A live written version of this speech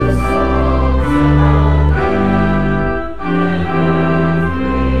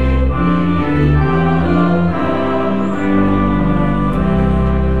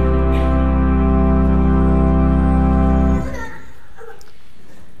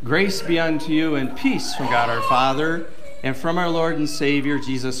Grace be unto you and peace from God our Father and from our Lord and Savior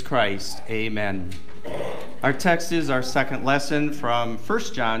Jesus Christ. Amen. Our text is our second lesson from 1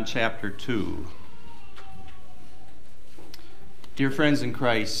 John chapter 2. Dear friends in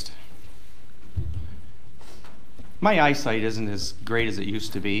Christ, my eyesight isn't as great as it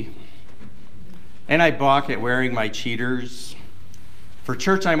used to be, and I balk at wearing my cheaters. For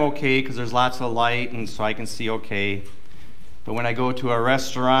church I'm okay because there's lots of light and so I can see okay. But when I go to a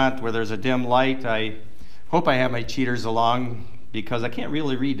restaurant where there's a dim light, I hope I have my cheaters along because I can't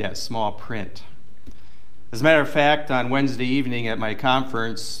really read that small print. As a matter of fact, on Wednesday evening at my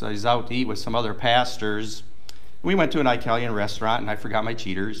conference, I was out to eat with some other pastors. We went to an Italian restaurant and I forgot my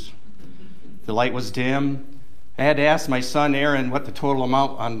cheaters. The light was dim. I had to ask my son Aaron what the total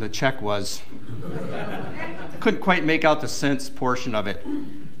amount on the check was. Couldn't quite make out the cents portion of it.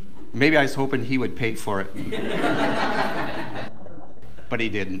 Maybe I was hoping he would pay for it. But he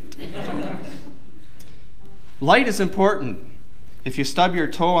didn't. Light is important. If you stub your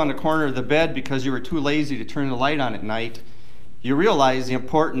toe on the corner of the bed because you were too lazy to turn the light on at night, you realize the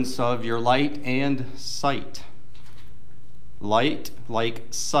importance of your light and sight. Light, like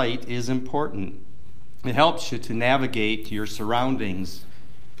sight, is important. It helps you to navigate your surroundings.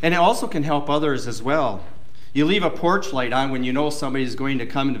 And it also can help others as well. You leave a porch light on when you know somebody's going to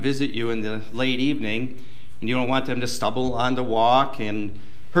come and visit you in the late evening, and you don't want them to stumble on the walk and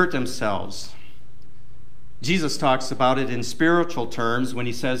hurt themselves. Jesus talks about it in spiritual terms when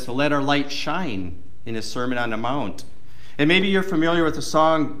he says to let our light shine in his Sermon on the Mount. And maybe you're familiar with the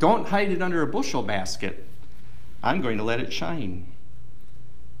song, "Don't hide it under a bushel basket. I'm going to let it shine."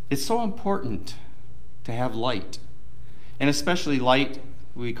 It's so important to have light, and especially light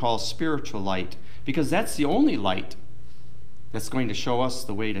we call spiritual light, because that's the only light that's going to show us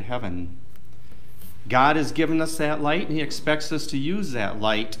the way to heaven. God has given us that light, and he expects us to use that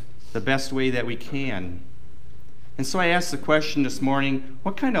light the best way that we can. And so I asked the question this morning,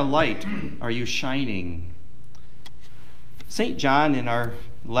 what kind of light are you shining? St. John in our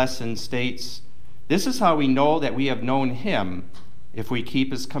lesson states, "This is how we know that we have known him, if we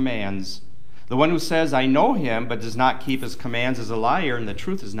keep his commands. The one who says, 'I know him,' but does not keep his commands is a liar, and the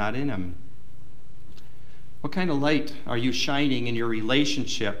truth is not in him." What kind of light are you shining in your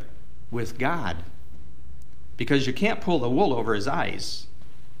relationship with God? Because you can't pull the wool over his eyes.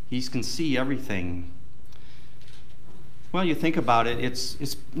 He can see everything. Well, you think about it,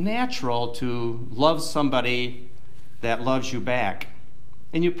 it's natural to love somebody that loves you back.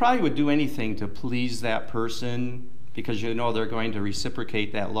 And you probably would do anything to please that person because you know they're going to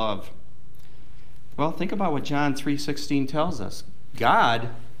reciprocate that love. Well, think about what John 3:16 tells us. God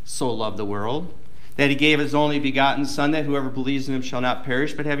so loved the world that he gave his only begotten Son, that whoever believes in him shall not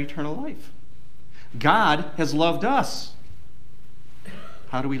perish but have eternal life. God has loved us.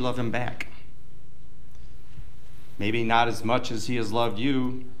 How do we love him back? Maybe not as much as he has loved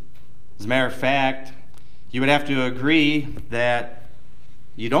you. As a matter of fact, you would have to agree that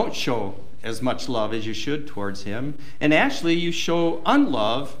you don't show as much love as you should towards him. And actually, you show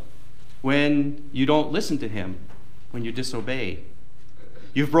unlove when you don't listen to him, when you disobey.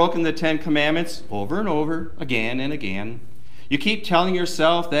 You've broken the 10 Commandments over and over, again and again. You keep telling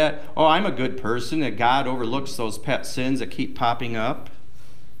yourself that, oh, I'm a good person, that God overlooks those pet sins that keep popping up.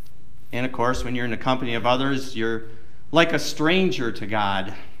 And of course, when you're in the company of others, you're like a stranger to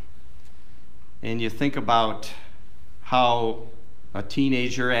God. And you think about how a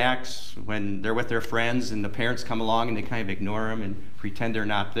teenager acts when they're with their friends and the parents come along and they kind of ignore them and pretend they're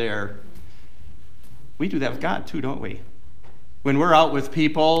not there. We do that with God too, don't we? When we're out with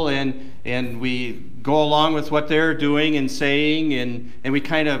people and we go along with what they're doing and saying, and we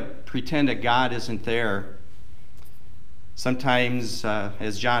kind of pretend that God isn't there. Sometimes,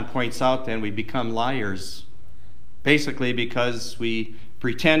 as John points out, then we become liars. Basically because we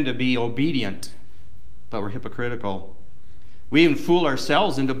pretend to be obedient, but we're hypocritical. We even fool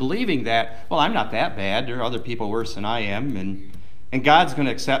ourselves into believing that, well, I'm not that bad. There are other people worse than I am, and God's going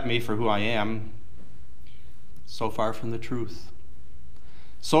to accept me for who I am. So far from the truth.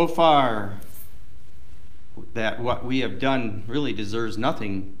 So far that what we have done really deserves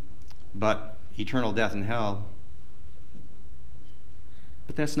nothing but eternal death in hell.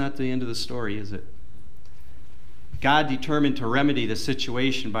 But that's not the end of the story, is it? God determined to remedy the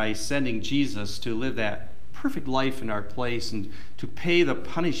situation by sending Jesus to live that perfect life in our place and to pay the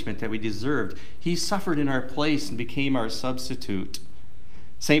punishment that we deserved. He suffered in our place and became our substitute.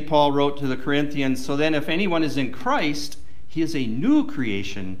 St. Paul wrote to the Corinthians, "So then if anyone is in Christ, he is a new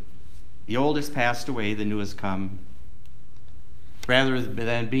creation. The old has passed away, the new has come." Rather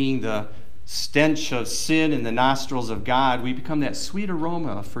than being the stench of sin in the nostrils of God, we become that sweet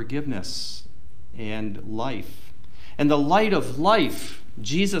aroma of forgiveness and life. And the light of life,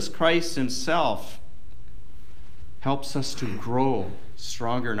 Jesus Christ himself, helps us to grow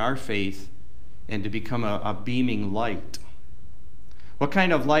stronger in our faith and to become a beaming light. What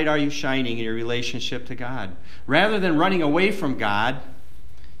kind of light are you shining in your relationship to God? Rather than running away from God,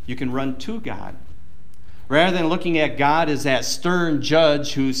 you can run to God. Rather than looking at God as that stern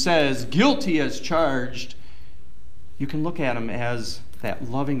judge who says, guilty as charged, you can look at him as that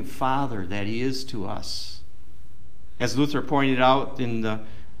loving Father that he is to us. As Luther pointed out in the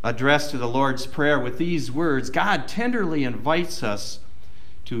address to the Lord's Prayer with these words, God tenderly invites us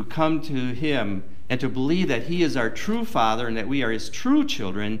to come to him and to believe that he is our true Father and that we are his true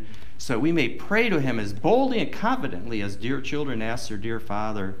children, so that we may pray to him as boldly and confidently as dear children ask their dear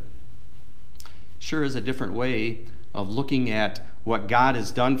Father. Sure is a different way of looking at what God has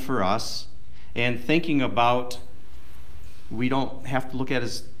done for us and thinking about, we don't have to look at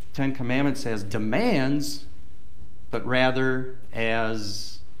his Ten Commandments as demands, but rather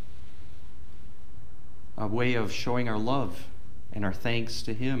as a way of showing our love and our thanks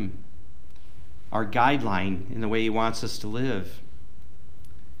to him, our guideline in the way he wants us to live.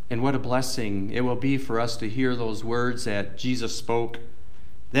 And what a blessing it will be for us to hear those words that Jesus spoke.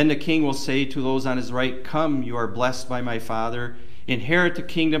 Then the king will say to those on his right, come, you are blessed by my Father. Inherit the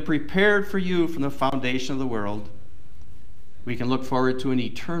kingdom prepared for you from the foundation of the world. We can look forward to an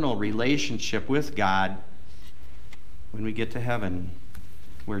eternal relationship with God when we get to heaven,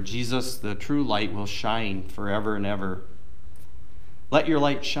 where Jesus, the true light, will shine forever and ever. Let your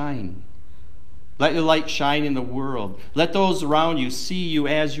light shine. Let your light shine in the world. Let those around you see you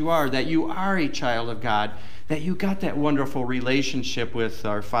as you are, that you are a child of God, that you got that wonderful relationship with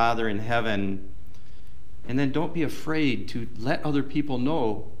our Father in heaven. And then don't be afraid to let other people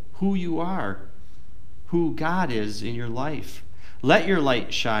know who you are, who God is in your life. Let your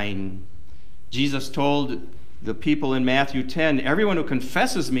light shine. Jesus told the people in Matthew 10, everyone who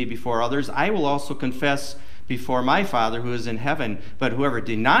confesses me before others, I will also confess before my Father who is in heaven. But whoever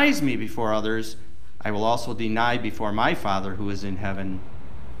denies me before others, I will also deny before my Father who is in heaven.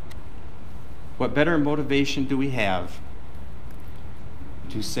 What better motivation do we have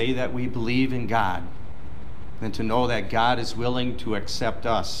to say that we believe in God than to know that God is willing to accept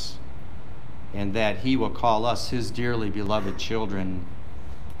us and that he will call us his dearly beloved children?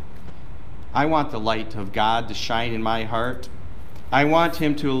 I want the light of God to shine in my heart. I want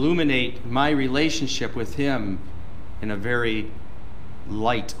him to illuminate my relationship with him in a very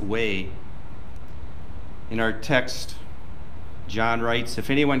light way. In our text, John writes, if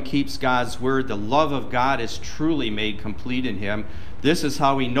anyone keeps God's word, the love of God is truly made complete in him. This is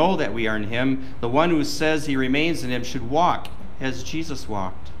how we know that we are in him. The one who says he remains in him should walk as Jesus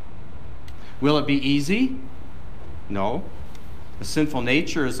walked. Will it be easy? No. The sinful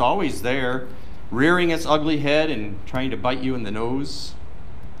nature is always there, rearing its ugly head and trying to bite you in the nose.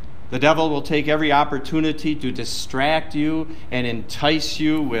 The devil will take every opportunity to distract you and entice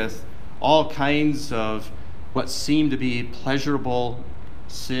you with all kinds of what seem to be pleasurable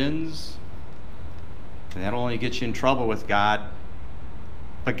sins. And that'll only get you in trouble with God.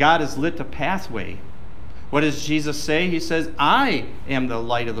 But God has lit the pathway. What does Jesus say? He says, I am the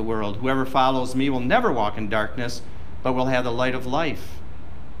light of the world. Whoever follows me will never walk in darkness, but will have the light of life.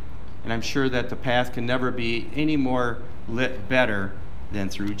 And I'm sure that the path can never be any more lit better than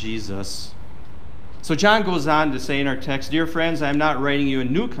through Jesus. So John goes on to say in our text, dear friends, I am not writing you a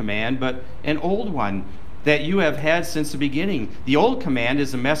new command, but an old one that you have had since the beginning. The old command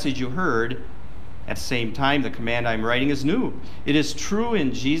is the message you heard. At the same time, the command I'm writing is new. It is true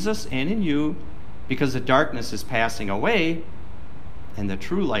in Jesus and in you, because the darkness is passing away and the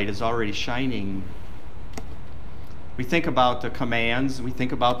true light is already shining. We think about the commands, we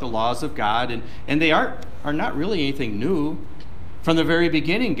think about the laws of God, and they are not really anything new. From the very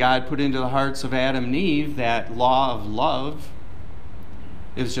beginning, God put into the hearts of Adam and Eve that law of love.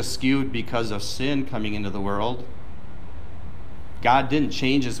 It was just skewed because of sin coming into the world. God didn't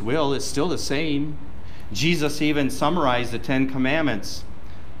change his will. It's still the same. Jesus even summarized the Ten Commandments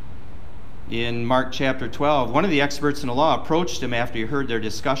in Mark chapter 12. One of the experts in the law approached him after he heard their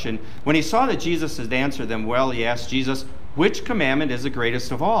discussion. When he saw that Jesus had answered them well, he asked Jesus, which commandment is the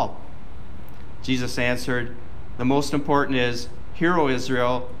greatest of all? Jesus answered, the most important is, hear, O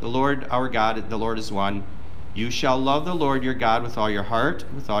Israel, the Lord our God, the Lord is one. You shall love the Lord your God with all your heart,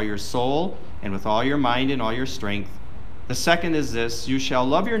 with all your soul, and with all your mind and all your strength. The second is this, you shall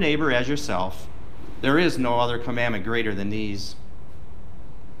love your neighbor as yourself. There is no other commandment greater than these.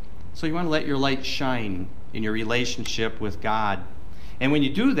 So you want to let your light shine in your relationship with God. And when you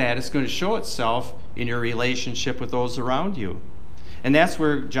do that, it's going to show itself in your relationship with those around you. And that's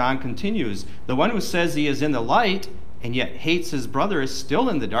where John continues. The one who says he is in the light and yet hates his brother is still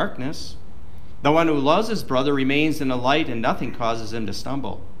in the darkness. The one who loves his brother remains in the light, and nothing causes him to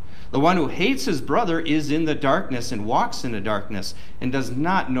stumble. The one who hates his brother is in the darkness and walks in the darkness and does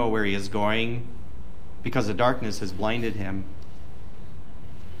not know where he is going because the darkness has blinded him.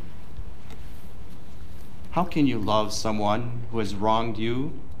 How can you love someone who has wronged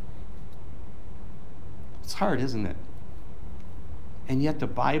you? It's hard, isn't it? And yet the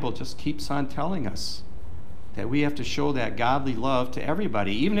Bible just keeps on telling us that we have to show that godly love to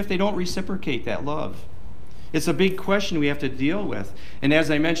everybody, even if they don't reciprocate that love. It's a big question we have to deal with. And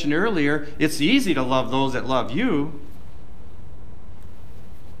as I mentioned earlier, it's easy to love those that love you,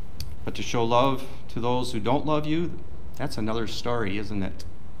 but to show love to those who don't love you, that's another story, isn't it?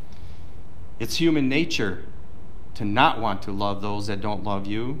 It's human nature to not want to love those that don't love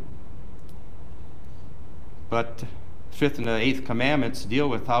you. But 5th and the 8th commandments deal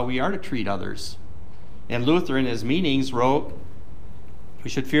with how we are to treat others. And Luther, in his meanings, wrote, we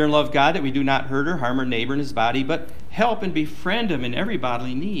should fear and love God that we do not hurt or harm our neighbor in his body, but help and befriend him in every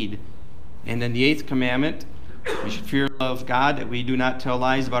bodily need. And in the 8th commandment, we should fear and love God that we do not tell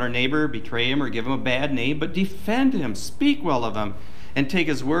lies about our neighbor, betray him, or give him a bad name, but defend him, speak well of him, and take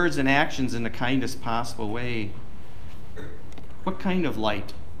his words and actions in the kindest possible way. What kind of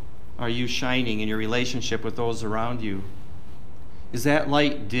light are you shining in your relationship with those around you? Is that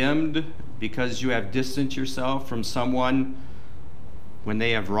light dimmed because you have distanced yourself from someone when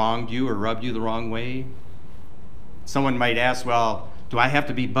they have wronged you or rubbed you the wrong way? Someone might ask, well, do I have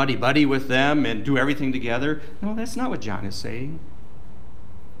to be buddy-buddy with them and do everything together? No, that's not what John is saying.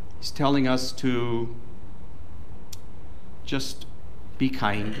 He's telling us to just be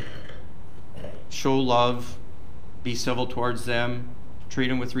kind, show love, be civil towards them, treat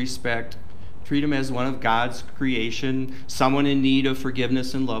them with respect, treat them as one of God's creation, someone in need of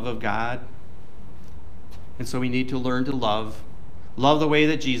forgiveness and love of God. And so we need to learn to love. Love the way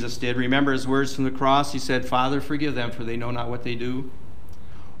that Jesus did. Remember his words from the cross. He said, Father, forgive them, for they know not what they do.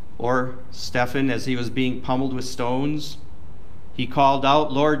 Or Stephen, as he was being pummeled with stones, he called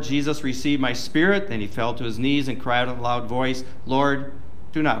out, Lord Jesus, receive my spirit. Then he fell to his knees and cried with a loud voice, Lord,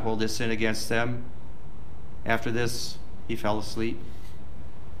 do not hold this sin against them. After this, he fell asleep.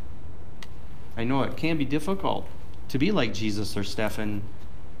 I know it can be difficult to be like Jesus or Stephen,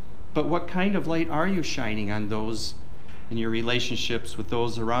 but what kind of light are you shining on those in your relationships with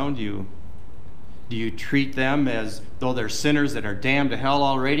those around you? Do you treat them as though they're sinners that are damned to hell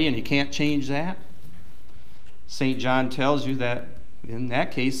already and you can't change that? St. John tells you that in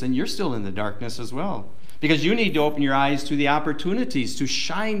that case, then you're still in the darkness as well, because you need to open your eyes to the opportunities to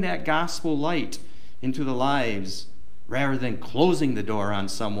shine that gospel light into the lives rather than closing the door on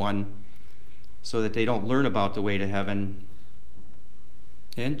someone so that they don't learn about the way to heaven.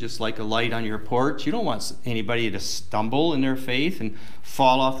 And just like a light on your porch, you don't want anybody to stumble in their faith and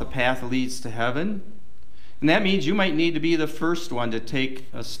fall off the path that leads to heaven. And that means you might need to be the first one to take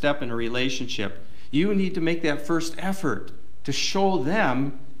a step in a relationship. You need to make that first effort to show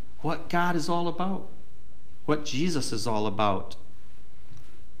them what God is all about, what Jesus is all about.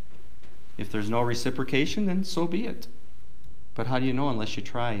 If there's no reciprocation, then so be it. But how do you know unless you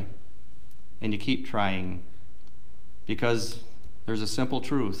try? And you keep trying. Because there's a simple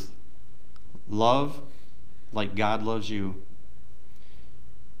truth. Love like God loves you.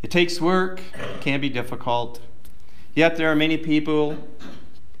 It takes work. It can be difficult. Yet there are many people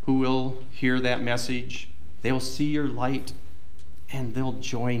who will hear that message. They'll see your light and they'll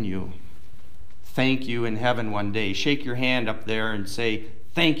join you. Thank you in heaven one day. Shake your hand up there and say,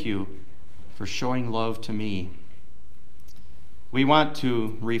 thank you for showing love to me. We want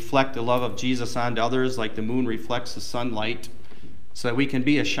to reflect the love of Jesus onto others like the moon reflects the sunlight so that we can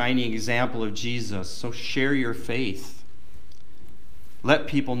be a shining example of Jesus. So share your faith. Let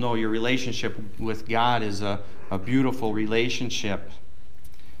people know your relationship with God is a beautiful relationship.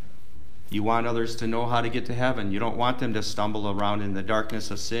 You want others to know how to get to heaven. You don't want them to stumble around in the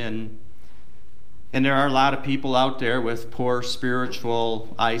darkness of sin. And there are a lot of people out there with poor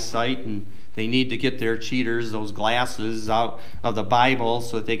spiritual eyesight, and they need to get their cheaters, those glasses, out of the Bible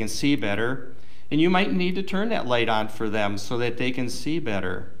so that they can see better. And you might need to turn that light on for them so that they can see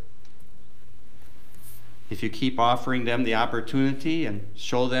better. If you keep offering them the opportunity and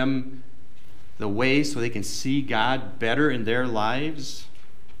show them the way so they can see God better in their lives,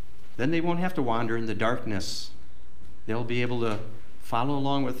 then they won't have to wander in the darkness. They'll be able to follow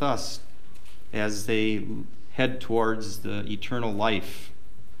along with us as they head towards the eternal life.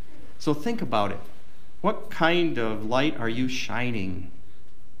 So think about it. What kind of light are you shining?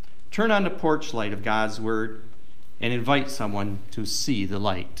 Turn on the porch light of God's Word and invite someone to see the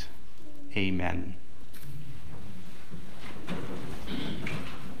light. Amen.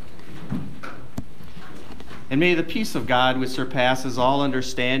 And may the peace of God, which surpasses all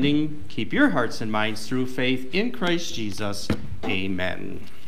understanding, keep your hearts and minds through faith in Christ Jesus. Amen.